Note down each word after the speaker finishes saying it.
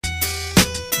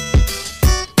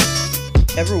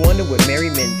Ever wonder what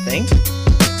married men think?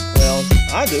 Well,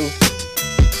 I do.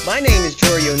 My name is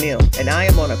Jory O'Neill, and I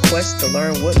am on a quest to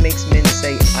learn what makes men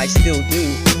say, I still do,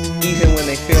 even when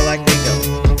they feel like they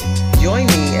don't. Join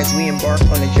me as we embark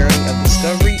on a journey of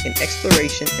discovery and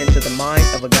exploration into the mind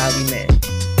of a godly man.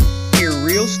 Hear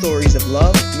real stories of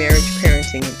love, marriage,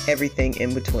 parenting, and everything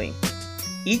in between.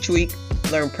 Each week,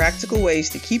 learn practical ways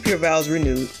to keep your vows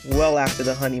renewed well after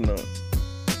the honeymoon.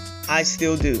 I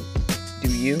still do.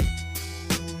 Do you?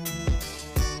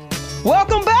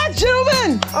 Welcome back,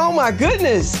 gentlemen! Oh my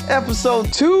goodness!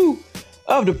 Episode 2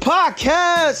 of the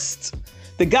podcast.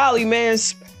 The Godly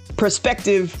Man's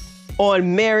Perspective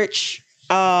on Marriage.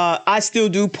 I Still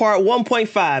Do part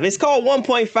 1.5. It's called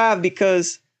 1.5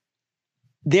 because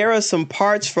there are some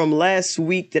parts from last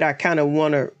week that I kind of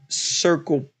want to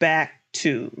circle back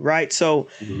to, right? So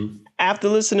after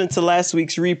listening to last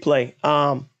week's replay,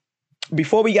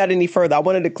 before we got any further, I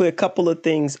wanted to clear a couple of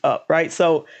things up, right?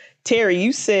 So Terry,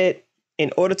 you said in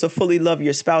order to fully love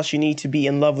your spouse, you need to be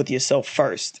in love with yourself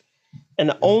first. And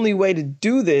the only way to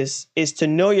do this is to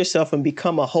know yourself and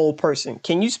become a whole person.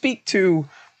 Can you speak to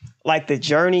like the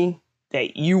journey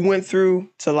that you went through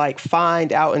to like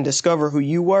find out and discover who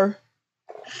you were?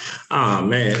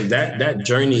 Man, that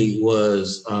journey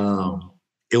was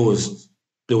it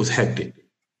was hectic,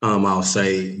 I'll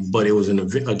say, but it was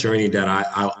a journey that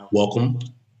I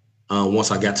welcomed. Once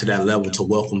I got to that level, to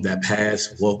welcome that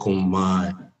past, welcome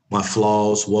my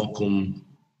flaws, welcome,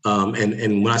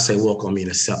 and when I say welcome, I mean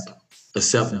accept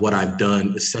what I've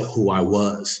done, accept who I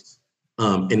was,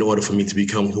 in order for me to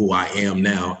become who I am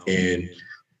now, and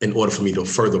in order for me to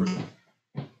further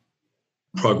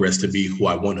progress to be who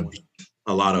I want to be.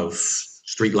 A lot of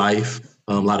street life,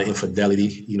 a lot of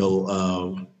infidelity,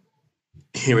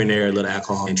 here and there, a little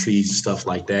alcohol and trees and stuff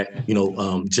like that.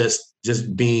 Just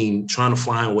trying to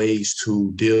find ways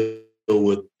to deal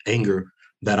with anger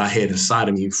that I had inside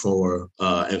of me and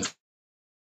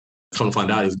come to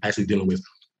find out, I was actually dealing with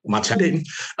my child.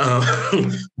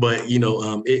 But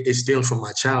it stemmed from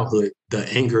my childhood, the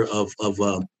anger of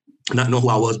not knowing who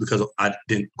I was because I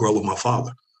didn't grow with my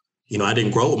father. I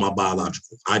didn't grow with my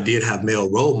biological. I did have male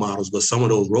role models, but some of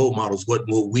those role models, what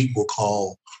we will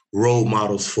call role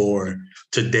models for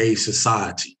today's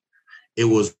society. It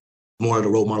was more of the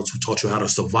role models who taught you how to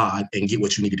survive and get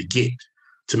what you needed to get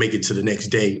to make it to the next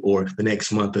day or the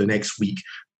next month or the next week.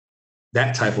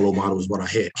 That type of role model was what I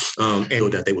had,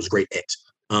 and that they was great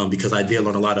at, because I did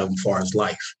learn a lot of them as far as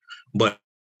life. But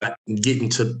getting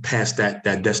to past that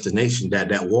destination,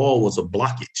 that wall was a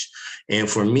blockage. And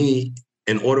for me,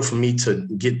 in order for me to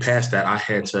get past that, I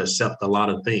had to accept a lot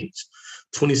of things.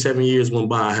 27 years went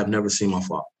by, I have never seen my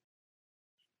father.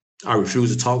 I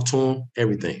refused to talk to him,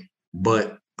 everything.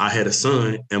 But I had a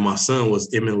son, and my son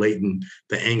was emulating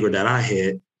the anger that I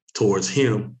had towards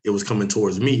him. It was coming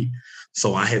towards me.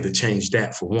 So I had to change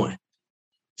that for one.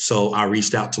 So I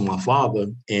reached out to my father,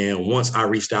 and once I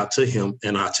reached out to him,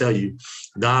 and I tell you,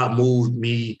 God moved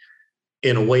me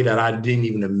in a way that I didn't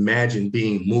even imagine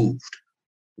being moved.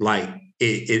 Like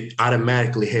it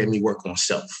automatically had me work on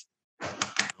self.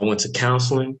 I went to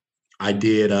counseling. I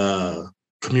did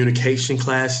communication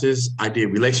classes. I did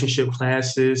relationship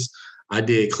classes. I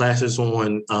did classes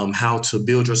on how to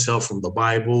build yourself from the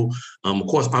Bible. Of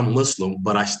course, I'm Muslim,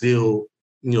 but I still,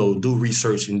 do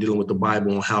research and dealing with the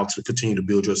Bible on how to continue to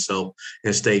build yourself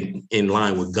and stay in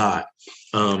line with God.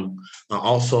 I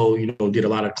also, did a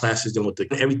lot of classes dealing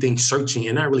with everything searching,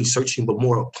 and not really searching, but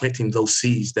more planting those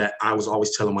seeds that I was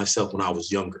always telling myself when I was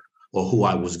younger or who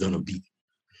I was going to be.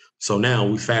 So now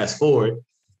we fast forward,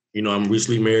 I'm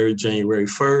recently married January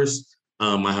 1st.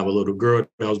 I have a little girl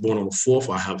that was born on the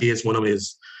 4th. I have kids. One of them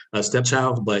is a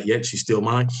stepchild, but yet she's still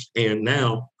mine. And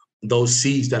now those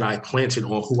seeds that I planted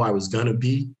on who I was going to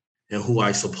be and who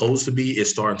I supposed to be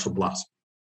is starting to blossom.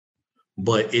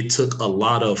 But it took a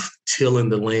lot of tilling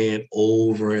the land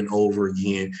over and over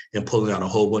again and pulling out a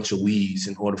whole bunch of weeds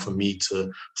in order for me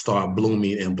to start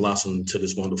blooming and blossoming into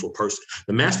this wonderful person.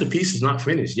 The masterpiece is not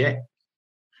finished yet.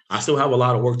 I still have a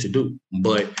lot of work to do,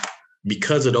 but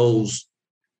because of those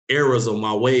errors of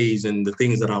my ways and the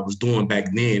things that I was doing back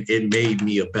then, it made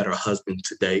me a better husband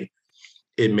today.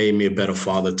 It made me a better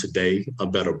father today, a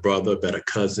better brother, a better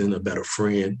cousin, a better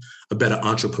friend, a better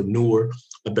entrepreneur,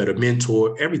 a better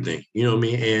mentor, everything. You know what I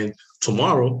mean? And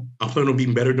tomorrow, I plan on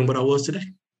being better than what I was today.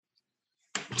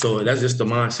 So that's just the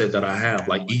mindset that I have.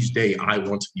 Like each day, I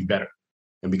want to be better.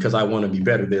 And because I want to be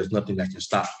better, there's nothing that can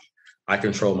stop me. I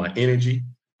control my energy.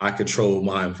 I control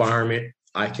my environment.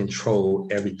 I control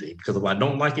everything. Because if I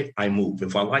don't like it, I move.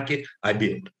 If I like it, I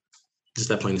build. Just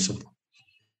that plain and simple.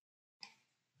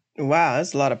 Wow,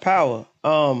 that's a lot of power.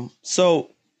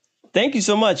 So Thank you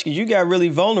so much, because you got really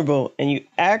vulnerable and you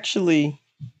actually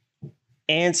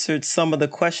answered some of the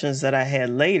questions that I had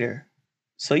later.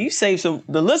 So you saved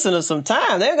the listeners some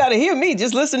time. They got to hear me.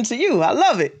 Just listen to you. I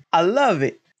love it. I love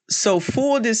it. So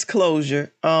full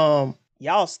disclosure,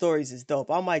 y'all stories is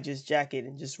dope. I might just jack it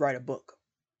and just write a book.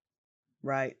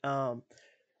 Right.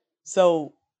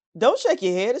 So don't shake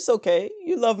your head. It's okay.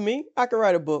 You love me. I can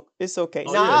write a book. It's okay.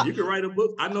 Oh, yeah, you can write a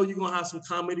book. I know you're gonna have some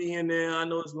comedy in there. I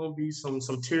know it's gonna be some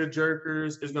tear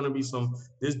jerkers. It's gonna be some,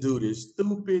 this dude is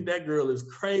stupid, that girl is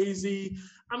crazy.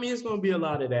 I mean, it's gonna be a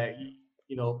lot of that,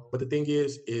 you know. But the thing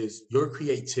is your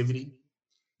creativity,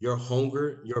 your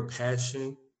hunger, your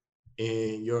passion,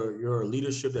 and your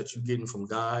leadership that you're getting from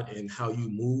God and how you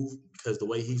move, because the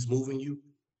way He's moving you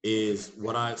is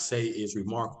what I say is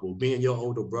remarkable. Being your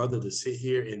older brother, to sit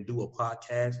here and do a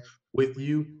podcast with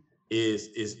you is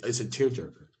it's a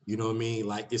tearjerker. You know what I mean?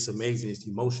 Like, it's amazing. It's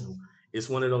emotional. It's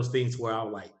one of those things where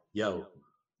I'm like, yo,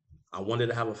 I wanted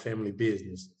to have a family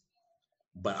business,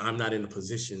 but I'm not in a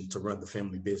position to run the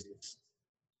family business.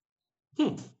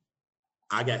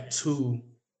 I got two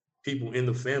people in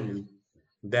the family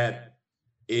that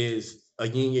is a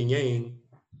yin and yang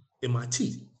in my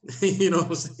teeth. You know what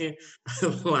I'm saying?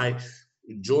 Like,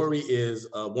 Jory is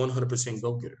a 100%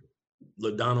 go-getter.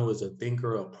 LaDono is a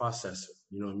thinker, a processor.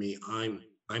 You know what I mean?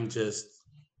 I'm just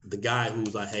the guy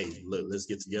who's like, hey, look, let's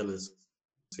get together, let's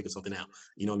figure something out.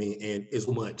 You know what I mean? And it's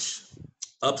much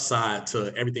upside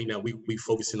to everything that we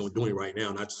focusing on doing right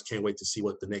now. And I just can't wait to see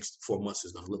what the next 4 months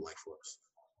is gonna look like for us.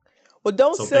 Well,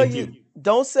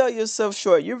 don't sell yourself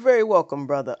short. You're very welcome,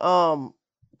 brother.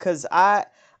 Because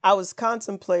I was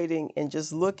contemplating and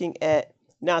just looking at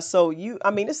now. So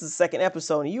this is the second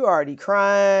episode, and you already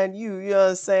crying. You know what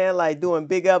I'm saying? Like, doing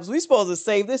big ups. We supposed to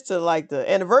save this to like the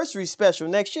anniversary special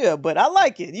next year, but I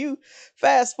like it. You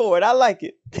fast forward. I like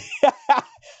it.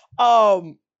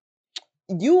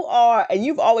 You are, and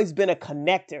you've always been a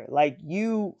connector. Like,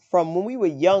 you, from when we were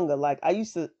younger, like I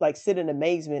used to like sit in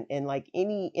amazement, and like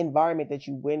any environment that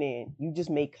you went in, you just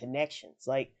made connections.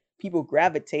 Like, people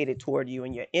gravitated toward you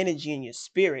and your energy and your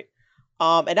spirit.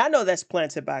 And I know that's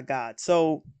planted by God.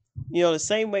 So, the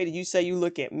same way that you say you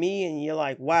look at me and you're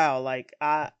like, wow, like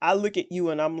I look at you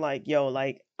and I'm like, yo,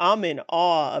 like I'm in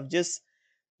awe of just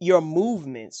your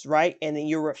movements, right? And then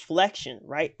your reflection,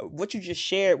 right? What you just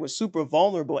shared was super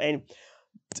vulnerable. And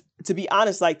to be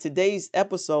honest, like today's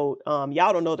episode,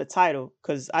 y'all don't know the title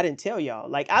because I didn't tell y'all.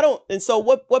 Like, I don't, and so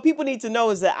what people need to know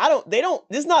is that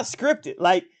this is not scripted.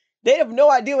 Like, they have no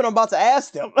idea what I'm about to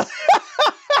ask them.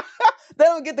 They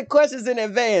don't get the questions in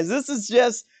advance. This is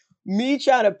just me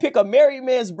trying to pick a married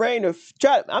man's brain to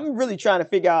I'm really trying to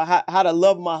figure out how to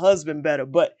love my husband better.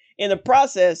 But in the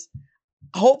process,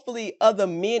 hopefully other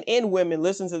men and women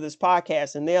listen to this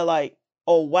podcast and they're like,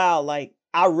 oh, wow, like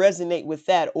I resonate with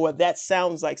that, or that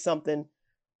sounds like something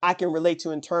I can relate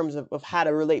to in terms of how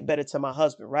to relate better to my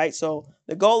husband, right? So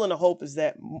the goal and the hope is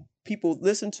that people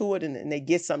listen to it and they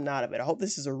get something out of it. I hope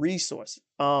this is a resource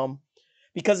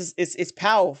because it's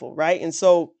powerful, right? And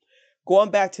so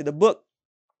going back to the book,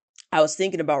 I was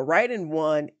thinking about writing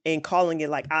one and calling it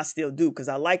like I Still Do, because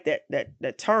I like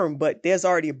that term, but there's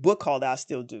already a book called I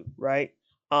Still Do, right?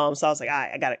 So I was like,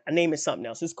 I gotta name it something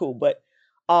else. It's cool. But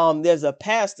there's a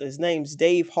pastor, his name's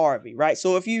Dave Harvey, right?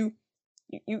 So if you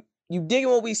digging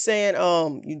what we saying,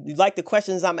 you like the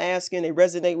questions I'm asking, they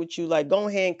resonate with you, like go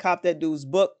ahead and cop that dude's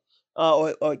book,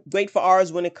 or wait for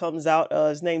ours when it comes out.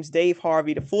 His name's Dave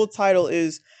Harvey. The full title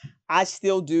is I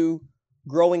Still Do: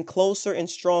 Growing Closer and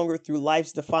Stronger Through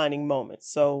Life's Defining Moments.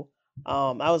 So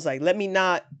I was like, let me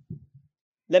not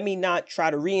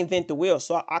try to reinvent the wheel.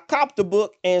 So I copped the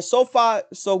book, and so far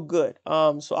so good.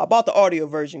 So I bought the audio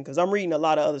version because I'm reading a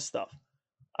lot of other stuff.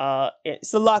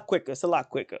 It's a lot quicker.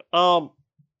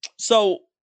 So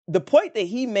the point that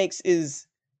he makes is,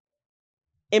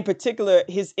 in particular,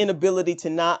 his inability to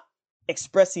not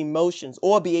express emotions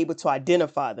or be able to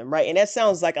identify them, right? And that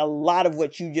sounds like a lot of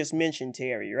what you just mentioned,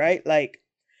 Terry, right? Like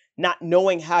not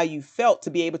knowing how you felt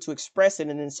to be able to express it.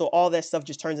 And then so all that stuff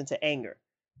just turns into anger.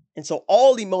 And so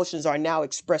all emotions are now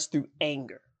expressed through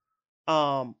anger.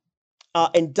 And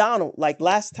Donald, like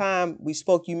last time we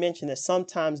spoke, you mentioned that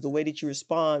sometimes the way that you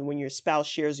respond when your spouse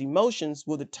shares emotions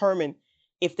will determine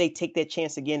if they take that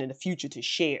chance again in the future to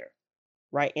share,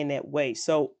 right, in that way.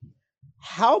 So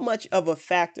how much of a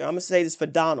factor, I'm gonna say this for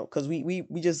Donald, because we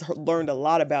just learned a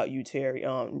lot about you, Terry.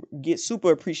 Get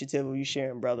super appreciative of you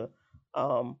sharing, brother.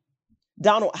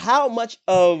 Donald, how much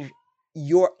of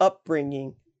your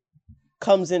upbringing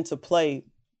comes into play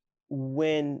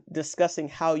when discussing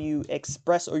how you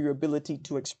express or your ability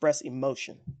to express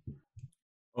emotion?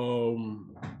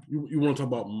 You want to talk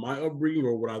about my upbringing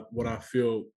or what I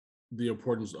feel the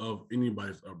importance of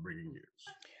anybody's upbringing is.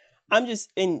 I'm just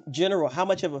in general, how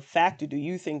much of a factor do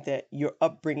you think that your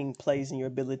upbringing plays in your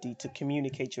ability to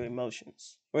communicate your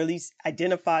emotions, or at least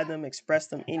identify them, express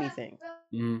them, anything?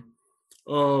 Mhm.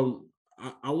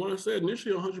 I want to say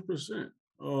initially 100%.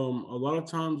 A lot of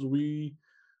times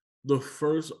the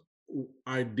first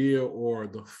idea or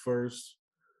the first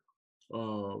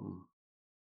um,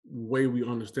 way we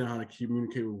understand how to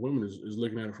communicate with women is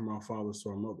looking at it from our fathers to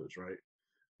our mothers, right?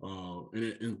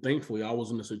 And thankfully, I was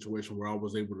in a situation where I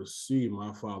was able to see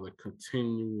my father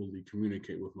continually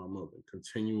communicate with my mother,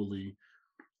 continually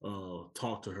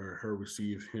talk to her, her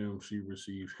receive him, she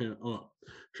receive him,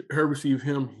 her receive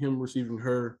him receiving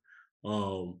her,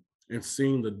 um, and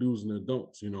seeing the do's and the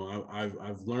don'ts.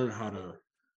 I've learned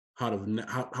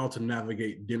how to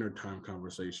navigate dinner time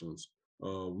conversations,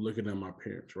 looking at my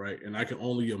parents, right? And I can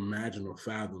only imagine or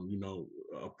fathom,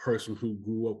 a person who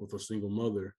grew up with a single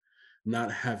mother,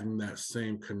 not having that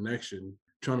same connection,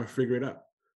 trying to figure it out.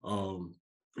 Um,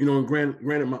 and granted,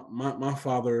 my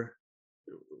father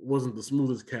wasn't the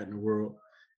smoothest cat in the world.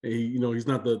 And he's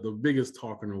not the biggest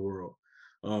talker in the world.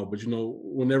 But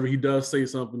whenever he does say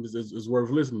something, it's worth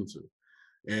listening to.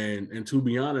 And to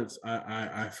be honest,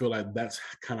 I feel like that's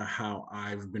kind of how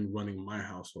I've been running my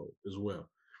household as well.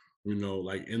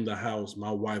 Like in the house,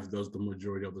 my wife does the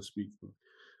majority of the speaking.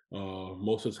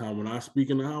 Most of the time when I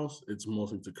speak in the house, it's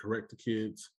mostly to correct the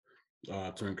kids,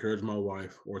 to encourage my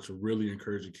wife, or to really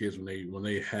encourage the kids when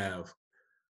they have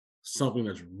something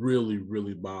that's really,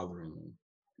 really bothering them,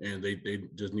 and they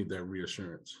just need that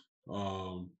reassurance.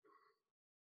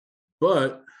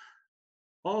 But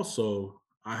also,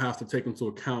 I have to take into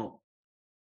account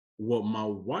what my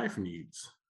wife needs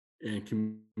in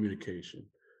communication.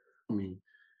 I mean,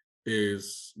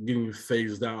 is getting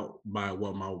phased out by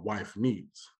what my wife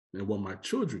needs and what my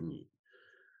children need.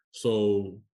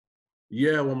 So,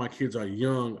 yeah, when my kids are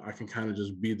young, I can kind of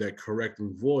just be that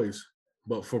correcting voice.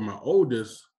 But for my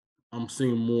oldest, I'm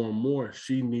seeing more and more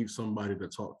she needs somebody to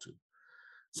talk to,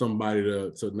 somebody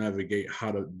to navigate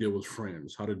how to deal with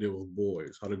friends, how to deal with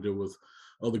boys, how to deal with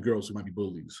other girls who might be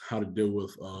bullies, how to deal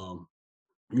with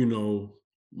you know,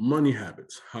 money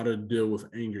habits, how to deal with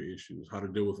anger issues, how to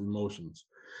deal with emotions,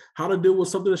 how to deal with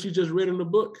something that she just read in the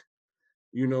book.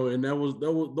 And that was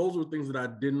those were things that I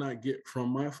did not get from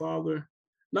my father,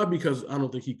 not because I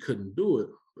don't think he couldn't do it,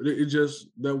 but it just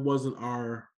that wasn't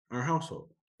our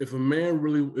household. If a man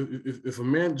really if a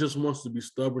man just wants to be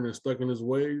stubborn and stuck in his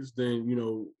ways, then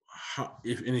how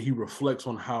if and he reflects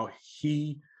on how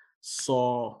he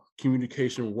saw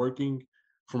communication working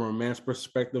from a man's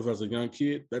perspective as a young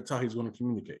kid, that's how he's going to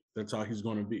communicate. That's how he's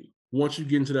going to be. Once you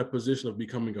get into that position of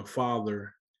becoming a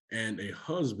father and a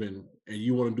husband, and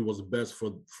you want to do what's best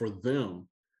for them,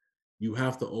 you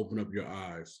have to open up your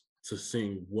eyes to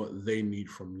seeing what they need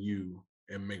from you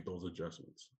and make those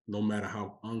adjustments. No matter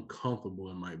how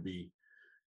uncomfortable it might be,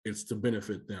 it's to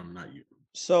benefit them, not you.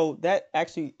 So that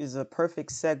actually is a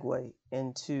perfect segue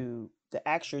into the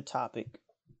actual topic,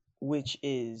 which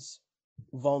is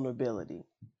vulnerability,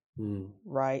 Mm.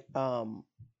 right?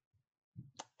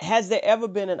 Has there ever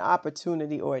been an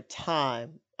opportunity or a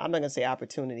time? I'm not gonna say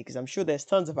opportunity because I'm sure there's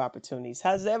tons of opportunities.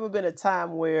 Has there ever been a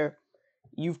time where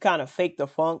you've kind of faked the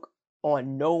funk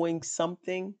on knowing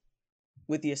something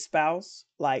with your spouse?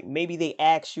 Like maybe they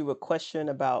asked you a question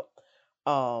about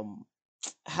um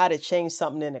how to change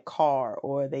something in a car,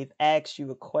 or they've asked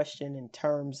you a question in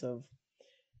terms of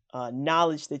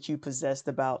knowledge that you possessed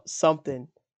about something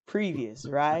previous,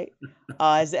 right?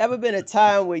 Has there ever been a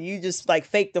time where you just like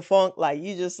fake the funk, like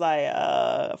you just like,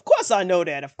 of course I know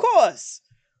that, of course,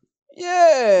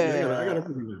 Yeah, I got a yeah.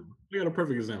 perfect example. I got a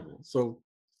perfect example. So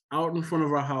out in front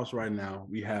of our house right now,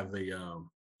 we have a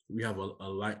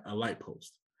light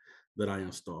post that I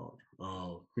installed.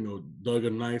 Dug a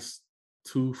nice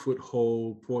 2 foot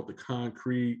hole, poured the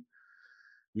concrete,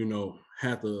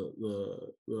 had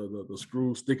the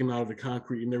screws sticking out of the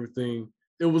concrete and everything.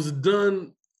 It was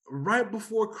done right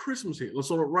before Christmas hit,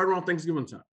 so right around Thanksgiving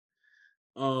time.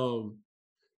 Um,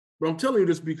 but I'm telling you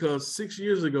this because 6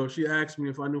 years ago she asked me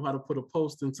if I knew how to put a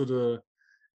post into the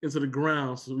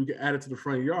ground so we could add it to the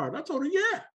front yard. I told her,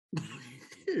 yeah.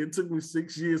 It took me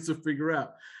 6 years to figure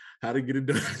out how to get it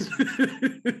done.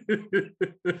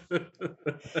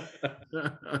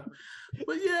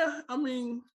 But yeah, I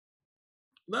mean,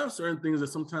 there are certain things that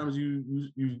sometimes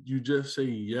you just say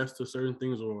yes to certain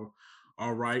things, or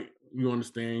all right, you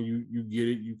understand, you get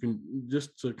it, you can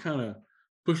just to kind of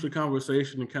push the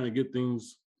conversation and kind of get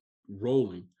things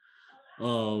rolling.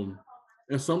 Um,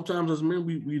 and sometimes as men,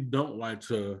 we don't like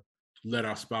to let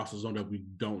our spouses know that we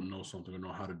don't know something or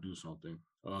know how to do something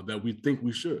that we think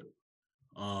we should.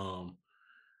 Um,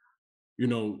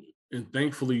 and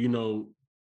thankfully,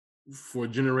 for a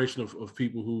generation of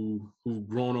people who've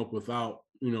grown up without,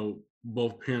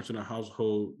 both parents in a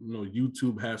household,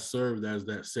 YouTube has served as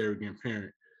that surrogate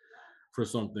parent for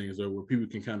some things, or where people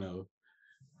can kind of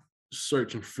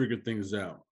search and figure things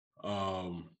out.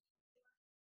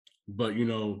 But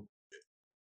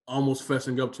almost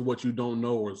fessing up to what you don't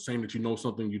know, or saying that you know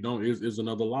something you don't, is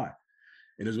another lie,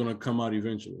 and it's going to come out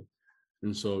eventually.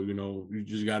 And so, you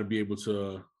just got to be able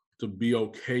to be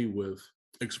okay with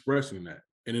expressing that.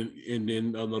 And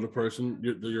then another person,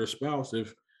 your spouse,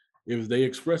 if they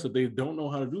express that they don't know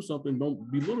how to do something,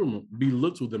 don't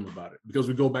belittle them about it. Because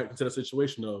we go back into that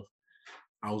situation of,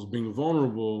 I was being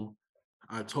vulnerable,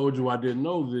 I told you I didn't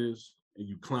know this, and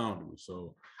you clowned me.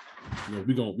 So,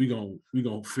 we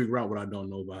gonna figure out what I don't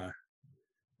know by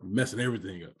messing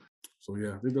everything up. So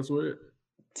yeah, I think that's what it.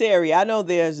 Terry, I know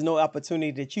there's no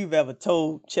opportunity that you've ever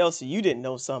told Chelsea you didn't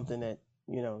know something that,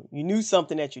 you knew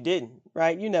something that you didn't,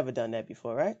 right? You never done that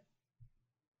before, right?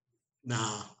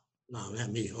 Nah,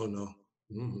 not me. Oh no.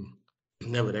 Mm-mm.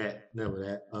 Never that.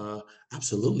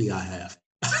 Absolutely I have.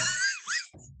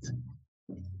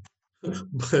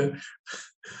 but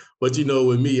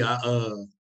with me,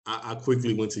 I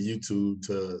quickly went to YouTube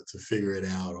to figure it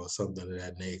out, or something of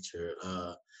that nature.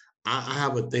 I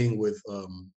have a thing with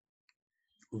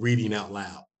reading out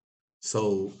loud.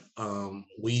 So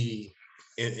we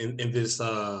in this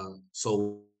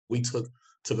so we took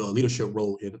a leadership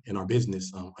role in our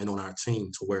business, and on our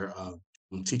team, to where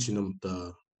I'm teaching them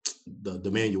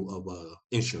the manual of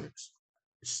insurance.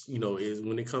 Is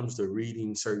when it comes to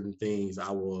reading certain things, I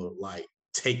will like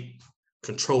take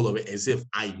control of it as if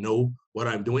I know what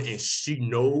I'm doing, and she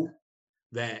know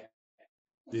that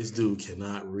this dude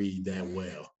cannot read that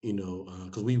well,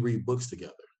 because we read books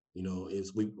together.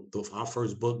 Our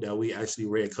first book that we actually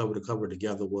read cover to cover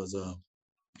together was a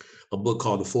book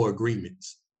called The Four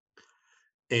Agreements,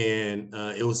 and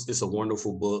it's a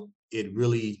wonderful book. It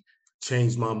really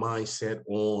changed my mindset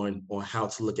on how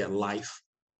to look at life.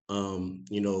 One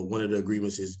of the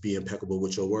agreements is be impeccable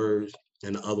with your words,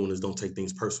 and the other one is don't take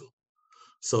things personal.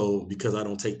 So because I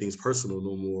don't take things personal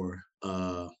no more,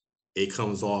 it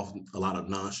comes off a lot of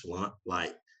nonchalant,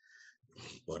 like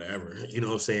whatever, you know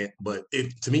what I'm saying? But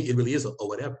to me, it really is a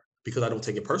whatever, because I don't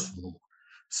take it personal no more.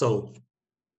 So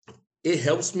it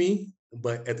helps me,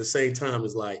 but at the same time,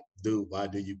 it's like, dude, why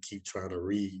do you keep trying to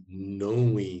read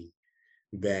knowing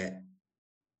that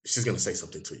she's going to say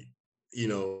something to you?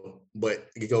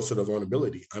 But it goes to the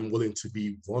vulnerability. I'm willing to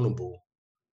be vulnerable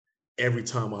every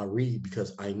time I read,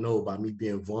 because I know by me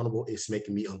being vulnerable, it's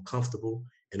making me uncomfortable.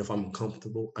 And if I'm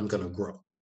uncomfortable, I'm going to grow.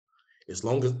 As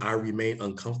long as I remain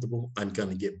uncomfortable, I'm going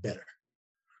to get better.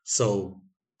 So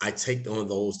I take on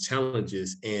those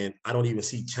challenges, and I don't even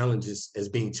see challenges as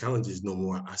being challenges no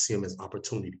more. I see them as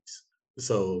opportunities.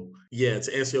 So yeah,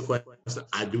 to answer your question,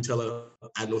 I do tell her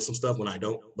I know some stuff when I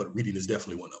don't, but reading is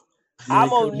definitely one of them. I'm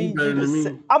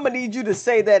gonna need you to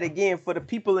say that again for the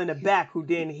people in the back who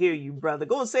didn't hear you, brother.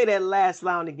 Go and say that last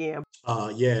line again.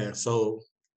 Yeah. So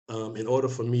in order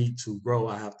for me to grow,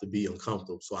 I have to be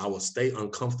uncomfortable. So I will stay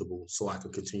uncomfortable so I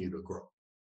can continue to grow.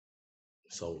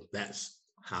 So that's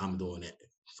how I'm doing it.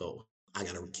 So I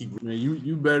gotta keep. Man,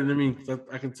 you better than me.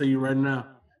 I can tell you right now.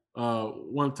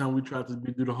 One time we tried to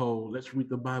do the whole "let's read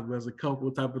the Bible as a couple"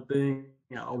 type of thing.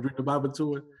 I was reading the Bible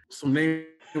to her. Some names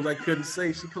I couldn't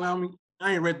say. She clowned me.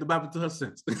 I ain't read the Bible to her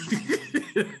since.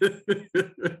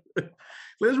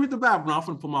 Let's read the Bible. Now I'm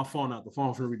gonna put my phone out. The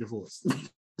phone's gonna read it for us.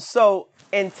 So,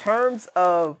 in terms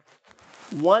of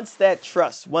once that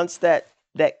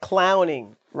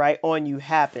clowning right on you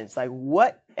happens, like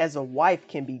what as a wife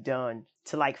can be done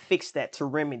to like fix that, to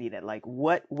remedy that? Like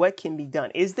what can be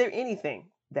done? Is there anything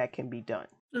that can be done?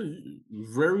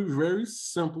 Very, very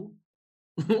simple.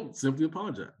 Simply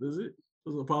apologize. That's it.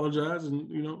 Just apologize,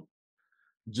 and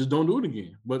just don't do it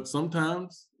again. But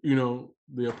sometimes, the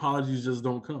apologies just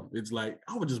don't come. It's like,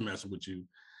 I was just messing with you.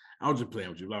 I was just playing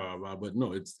with you, blah, blah, blah. But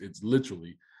no, it's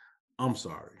literally, I'm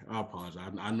sorry. I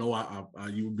apologize. I know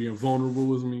you were being vulnerable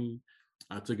with me.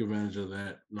 I took advantage of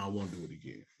that, and I won't do it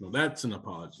again. No, that's an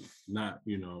apology. Not,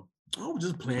 I was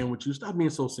just playing with you. Stop being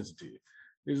so sensitive.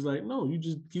 It's like, no, you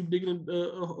just keep digging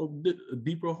a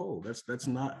deeper hole. That's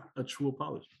not a true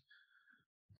apology.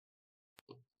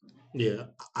 Yeah,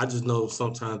 I just know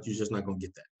sometimes you're just not gonna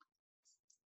get that.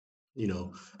 We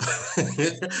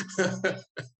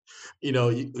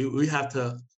have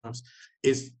to.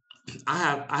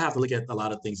 I have to look at a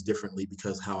lot of things differently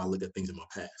because how I look at things in my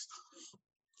past.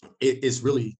 It's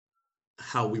really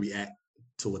how we react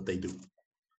to what they do.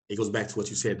 It goes back to what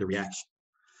you said, the reaction.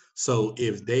 So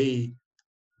if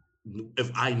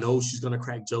I know she's gonna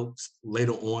crack jokes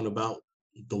later on about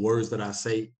the words that I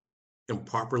say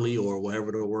improperly or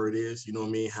whatever the word is, you know what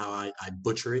I mean? How I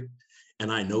butcher it.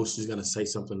 And I know she's going to say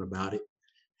something about it.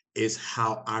 It's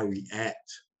how I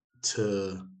react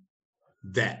to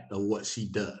that of what she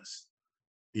does.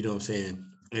 You know what I'm saying?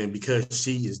 And because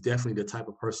she is definitely the type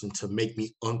of person to make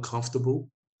me uncomfortable,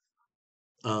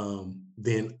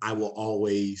 then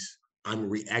I'm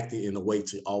reacting in a way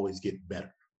to always get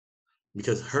better.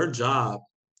 Because her job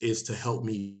is to help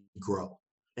me grow.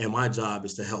 And my job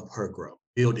is to help her grow,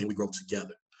 build, and we grow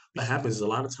together. What happens is a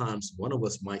lot of times one of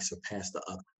us might surpass the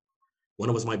other. One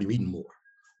of us might be reading more.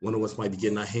 One of us might be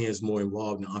getting our hands more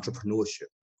involved in entrepreneurship.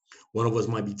 One of us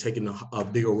might be taking a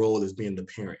bigger role as being the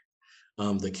parent,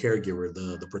 the caregiver,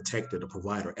 the protector, the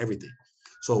provider, everything.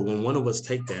 So when one of us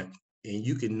take that, and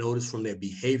you can notice from their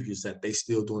behaviors that they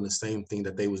still doing the same thing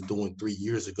that they was doing 3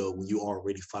 years ago when you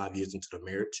already 5 years into the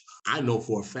marriage. I know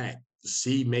for a fact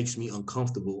she makes me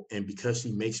uncomfortable. And because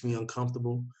she makes me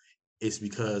uncomfortable, it's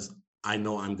because I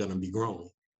know I'm gonna be growing.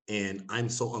 And I'm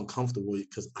so uncomfortable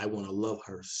because I want to love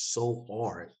her so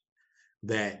hard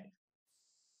that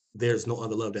there's no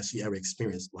other love that she ever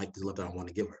experienced like the love that I want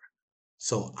to give her.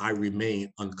 So I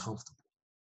remain uncomfortable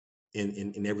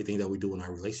in everything that we do in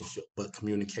our relationship. But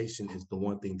communication is the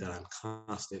one thing that I'm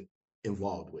constant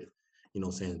involved with, you know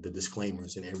what I'm saying, the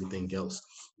disclaimers and everything else.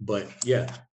 But yeah,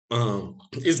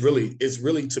 it's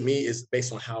really to me, it's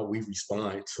based on how we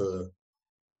respond to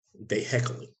they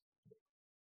heckling.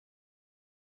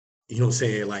 You know what I'm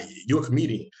saying? Like, you're a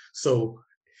comedian. So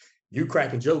you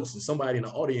cracking jokes and somebody in the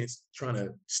audience trying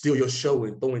to steal your show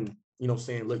and throwing, you know what I'm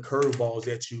saying, little curveballs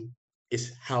at you.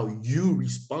 It's how you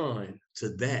respond to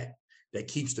that that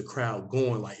keeps the crowd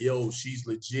going. Like, yo, she's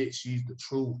legit. She's the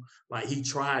truth. Like, he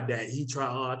tried that. He tried,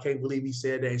 oh, I can't believe he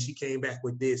said that. And she came back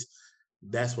with this.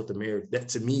 That's what the marriage, that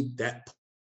to me, that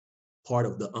part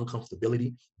of the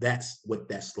uncomfortability, that's what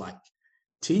that's like.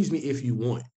 Tease me if you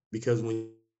want, because when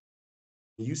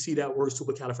you see that word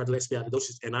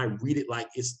supercalifragilisticexpialidocious and I read it like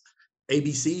it's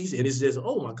ABCs and it's just,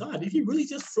 oh my God, did he really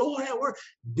just flow that word?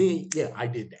 Then yeah, I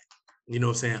did that. You know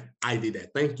what I'm saying? I did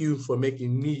that. Thank you for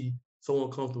making me so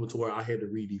uncomfortable to where I had to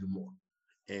read even more.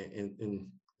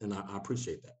 And I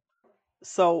appreciate that.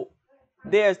 So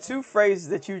there's two phrases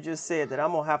that you just said that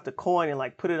I'm gonna have to coin and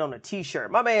like put it on a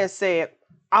t-shirt. My man said,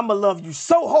 I'ma love you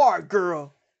so hard,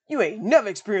 girl. You ain't never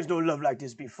experienced no love like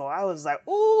this before. I was like,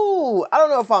 ooh, I don't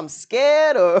know if I'm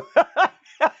scared or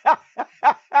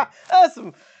that's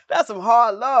some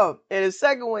hard love. And the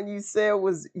second one you said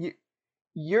was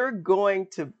you're going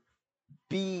to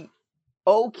be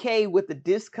okay with the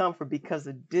discomfort because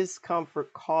the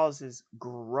discomfort causes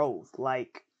growth.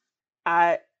 Like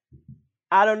I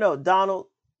don't know, Donald.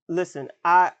 Listen,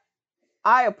 I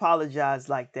apologize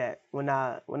like that when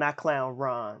I clown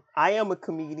Ron. I am a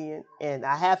comedian and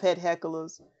I have had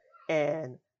hecklers,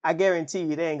 and I guarantee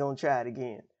you they ain't gonna try it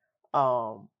again.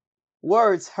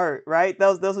 Words hurt, right?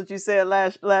 That's what you said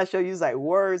last show. You was like,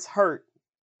 words hurt.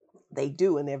 They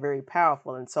do, and they're very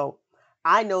powerful. And so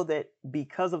I know that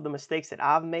because of the mistakes that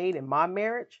I've made in my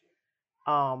marriage,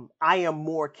 I am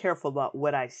more careful about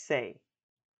what I say.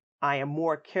 I am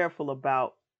more careful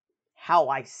about how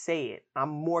I say it. I'm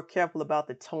more careful about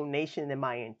the tonation and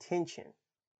my intention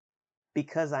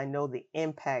because I know the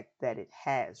impact that it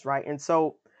has, right? And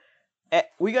so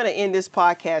we're going to end this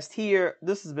podcast here.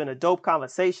 This has been a dope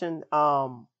conversation.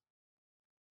 I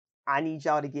need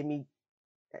y'all to give me,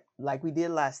 like we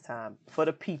did last time, for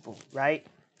the people, right?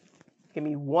 Give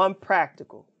me one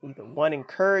practical, either one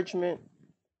encouragement,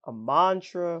 a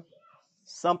mantra,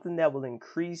 something that will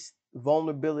increase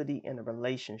vulnerability in a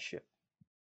relationship.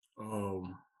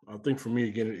 I think for me,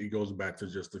 again, it goes back to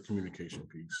just the communication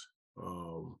piece,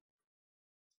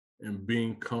 and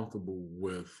being comfortable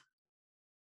with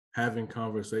having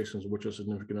conversations with your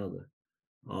significant other.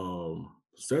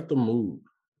 Set the mood.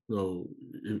 So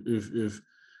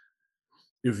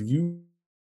if you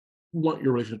want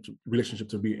your relationship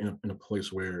to be in a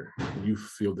place where you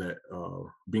feel that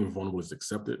being vulnerable is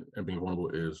accepted and being vulnerable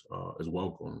is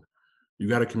welcomed, you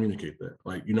got to communicate that.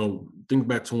 Like, think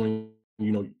back to when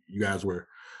you guys were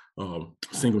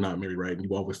single, not married, right? And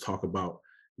you always talk about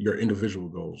your individual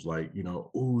goals, like,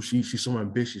 oh, she's so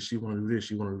ambitious, she want to do this,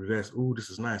 she want to do that. Oh,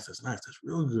 this is nice, that's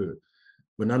real good.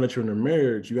 But now that you're in a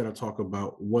marriage, you got to talk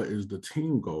about what is the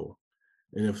team goal.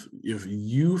 And if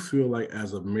you feel like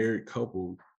as a married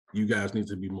couple, you guys need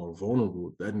to be more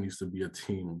vulnerable, that needs to be a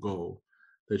team goal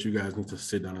that you guys need to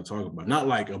sit down and talk about. Not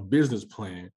like a business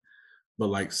plan, but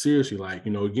like seriously, like,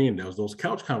 again, there was those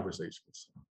couch conversations,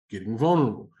 getting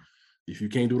vulnerable. If you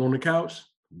can't do it on the couch,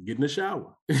 get in the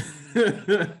shower.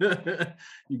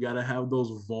 You got to have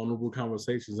those vulnerable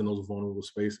conversations in those vulnerable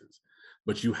spaces.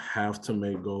 but you have to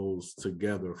make goals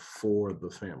together for the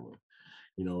family.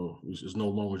 You know, it's no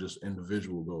longer just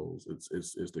individual goals.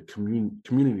 It's the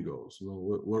community goals. You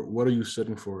know, what are you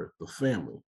setting for the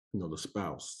family? You know, the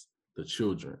spouse, the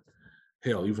children,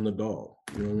 hell, even the dog.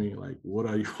 You know what I mean? Like, what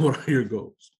are your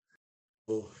goals?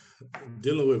 Well,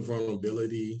 dealing with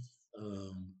vulnerability,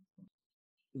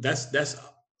 that's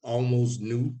almost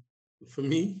new for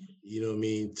me. You know what I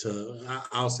mean?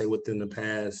 I'll say within the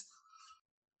past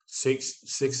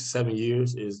 7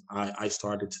 years is I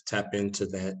started to tap into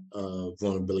that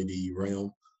vulnerability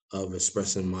realm of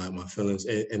expressing my feelings,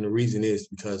 and the reason is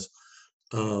because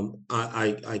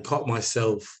I caught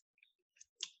myself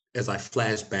as I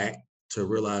flash back to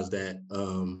realize that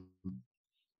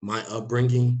my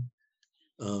upbringing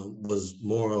was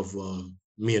more of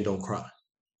men don't cry,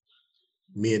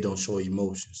 men don't show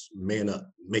emotions, man up,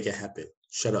 make it happen,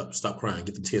 shut up, stop crying,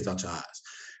 get the tears out your eyes.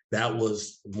 That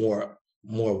was more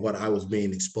of what I was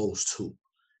being exposed to.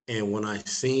 And when I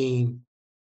seen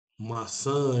my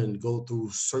son go through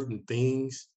certain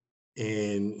things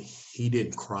and he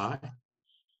didn't cry,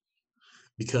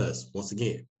 because once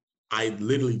again, I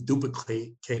literally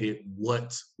duplicated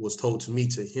what was told to me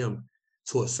to him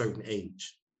to a certain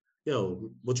age.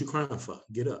 Yo, what you crying for?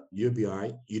 Get up. You'll be all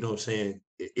right. You know what I'm saying?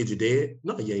 Is you dead?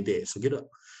 No, you ain't dead. So get up.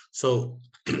 So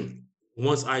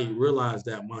once I realized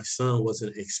that my son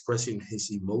wasn't expressing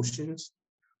his emotions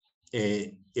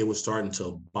and it was starting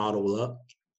to bottle up,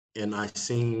 and I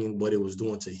seen what it was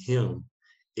doing to him,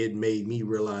 it made me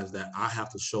realize that I have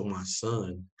to show my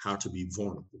son how to be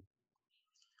vulnerable.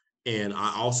 And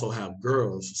I also have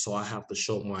girls, so I have to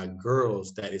show my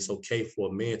girls that it's okay for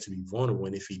a man to be vulnerable.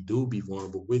 And if he do be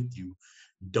vulnerable with you,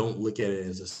 don't look at it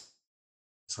as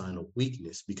a sign of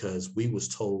weakness, because we was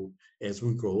told as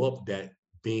we grow up that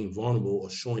being vulnerable or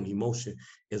showing emotion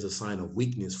is a sign of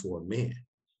weakness for a man.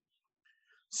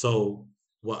 So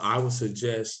what I would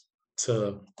suggest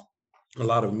to a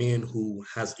lot of men who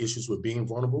has issues with being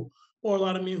vulnerable, or a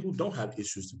lot of men who don't have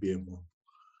issues to being vulnerable,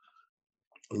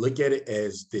 look at it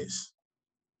as this: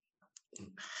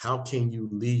 how can you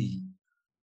lead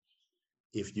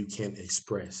if you can't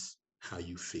express how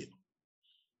you feel?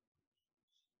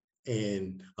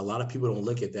 And a lot of people don't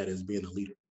look at that as being a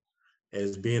leader.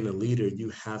 As being a leader, you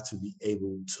have to be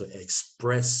able to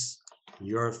express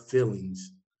your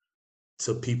feelings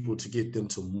to people to get them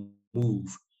to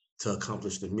move to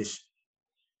accomplish the mission.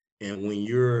 And when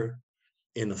you're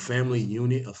in a family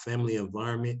unit, a family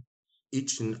environment,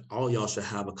 each and all y'all should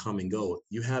have a common goal.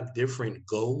 You have different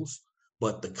goals,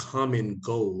 but the common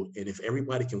goal, and if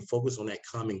everybody can focus on that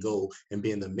common goal and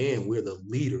being the man, we're the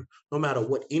leader, no matter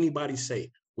what anybody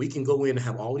say. We can go in and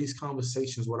have all these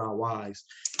conversations with our wives,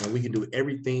 and we can do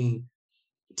everything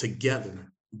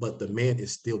together, but the man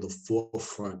is still the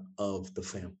forefront of the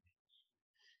family.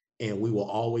 And we will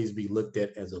always be looked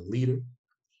at as a leader.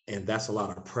 And that's a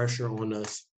lot of pressure on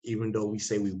us. Even though we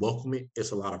say we welcome it,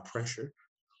 it's a lot of pressure.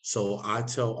 So I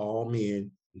tell all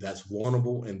men that's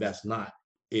vulnerable and that's not,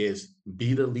 is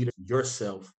be the leader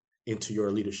yourself into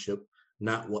your leadership,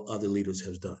 not what other leaders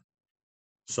have done.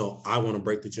 So I want to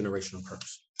break the generational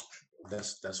curse.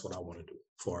 That's what I want to do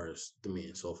as far as the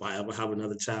men. So if I ever have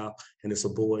another child and it's a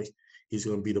boy, he's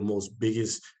going to be the most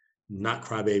biggest, not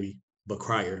crybaby, but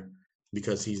crier,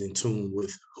 because he's in tune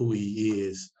with who he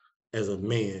is as a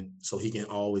man, so he can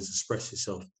always express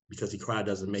himself, because he cry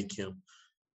doesn't make him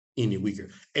any weaker.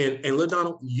 And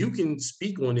LaDonna, you can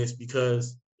speak on this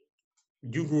because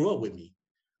you grew up with me.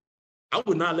 I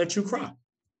would not let you cry.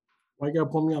 Why you gotta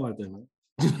pull me out like that, man?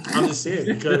 I'm just saying,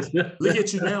 because look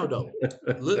at you now, though.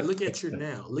 Look at you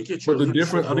now. Look at your. But the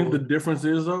difference, I think the difference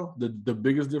is, though, the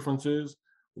biggest difference is,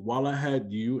 while I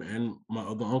had you and my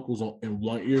other uncles in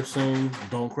one ear saying,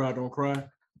 don't cry,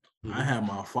 mm-hmm. I had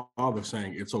my father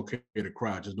saying, it's okay to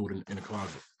cry, just do it in the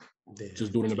closet. Damn.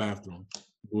 Just do it in the bathroom.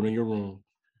 Do it in your room.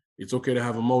 It's okay to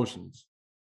have emotions.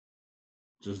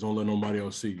 Just don't let nobody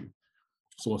else see you.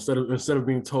 So instead of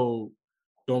being told,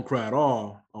 don't cry at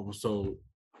all, I was told,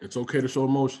 it's okay to show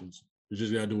emotions. You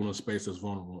just gotta do it in a space that's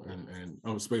vulnerable and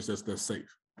a space that's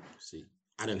safe. See,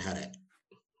 I didn't have that.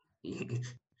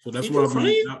 So that's what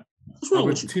I've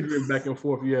been teetering back and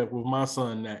forth. Yeah, with my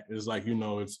son, that is like, you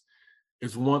know,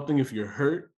 it's one thing if you're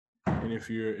hurt and if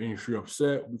you're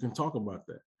upset, we can talk about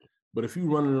that. But if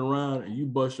you running around and you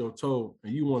bust your toe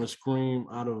and you want to scream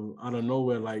out of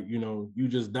nowhere, like, you know, you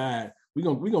just died, we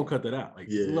gonna cut that out. Like,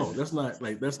 no, that's not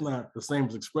the same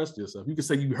as express yourself. You can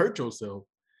say you hurt yourself,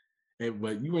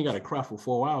 but you ain't got to cry for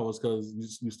 4 hours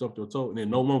because you stubbed your toe and it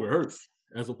no longer hurts,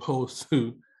 as opposed to,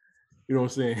 you know what I'm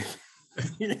saying?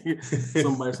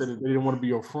 Somebody said that they didn't want to be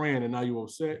your friend and now you're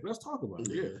upset. Let's talk about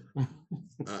it. Yeah.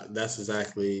 That's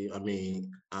exactly, I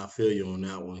mean, I feel you on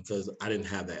that one because I didn't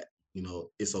have that. You know,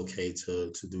 it's okay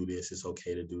to do this. It's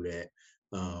okay to do that.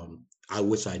 I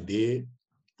wish I did.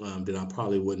 Then I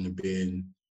probably wouldn't have been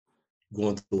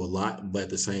going through a lot. But at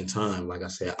the same time, like I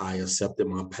said, I accepted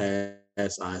my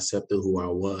past. I accepted who I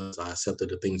was. I accepted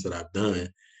the things that I've done.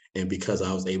 And because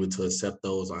I was able to accept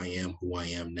those, I am who I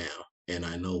am now. And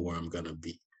I know where I'm going to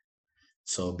be.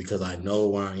 So because I know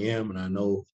where I am and I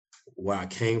know where I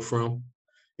came from,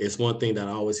 it's one thing that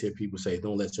I always hear people say,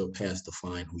 don't let your past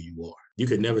define who you are. You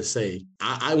could never say,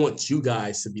 I want you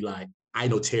guys to be like, I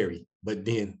know Terry. But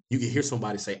then you can hear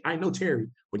somebody say, I know Terry.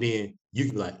 But then you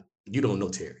can be like, you don't know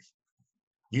Terry.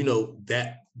 You know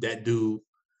that dude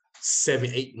 7,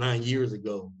 8, 9 years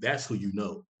ago, that's who you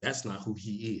know. That's not who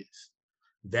he is.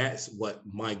 That's what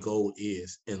my goal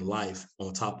is in life.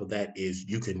 On top of that is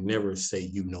you can never say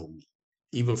you know me.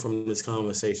 Even from this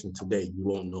conversation today, you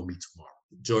won't know me tomorrow.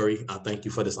 Jory, I thank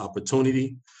you for this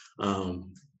opportunity.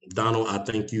 Donald, I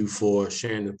thank you for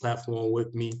sharing the platform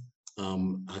with me.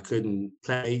 I couldn't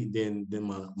play than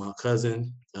my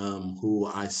cousin, who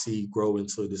I see grow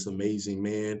into this amazing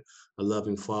man, a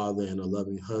loving father and a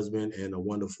loving husband and a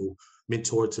wonderful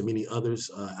mentor to many others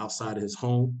outside of his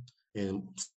home. And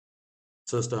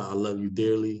sister, I love you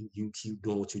dearly. You keep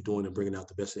doing what you're doing and bringing out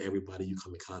the best of everybody you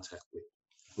come in contact with.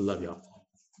 We love y'all.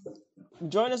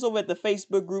 Join us over at the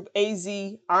Facebook group AZ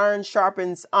Iron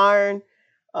Sharpens Iron.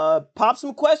 Pop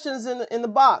some questions in the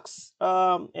box,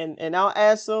 and I'll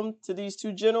ask them to these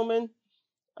two gentlemen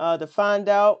to find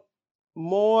out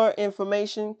more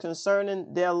information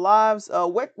concerning their lives.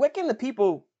 Where can the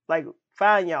people like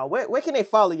find y'all? Where can they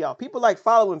follow y'all? People like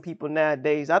following people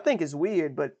nowadays. I think it's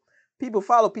weird, but people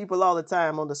follow people all the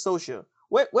time on the social.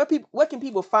 Where can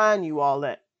people find you all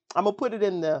at? I'm gonna put it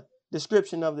in the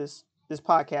description of this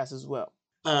podcast as well.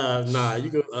 You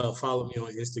can follow me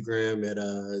on Instagram at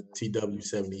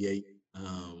TW78.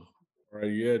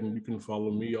 Right, yeah, and you can follow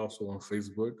me also on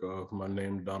Facebook. My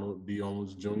name Donald D.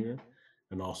 Owens Jr.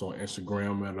 and also on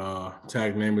Instagram at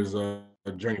tag name is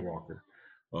Journey Walker.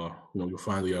 You'll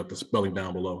find the spelling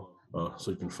down below,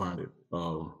 so you can find it.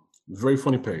 Very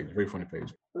funny page.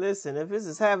 Listen, if this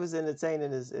is half as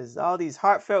entertaining as all these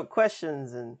heartfelt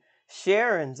questions and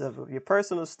sharings of your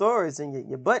personal stories and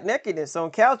your butt nakedness on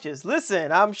couches,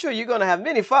 listen, I'm sure you're going to have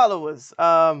many followers,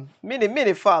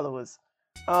 many followers.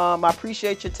 I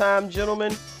appreciate your time,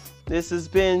 gentlemen. This has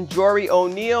been Jory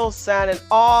O'Neal signing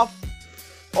off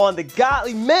on the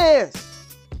Godly Man's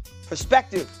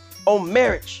Perspective on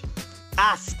Marriage.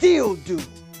 I still do.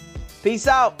 Peace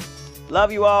out.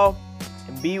 Love you all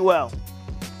and be well.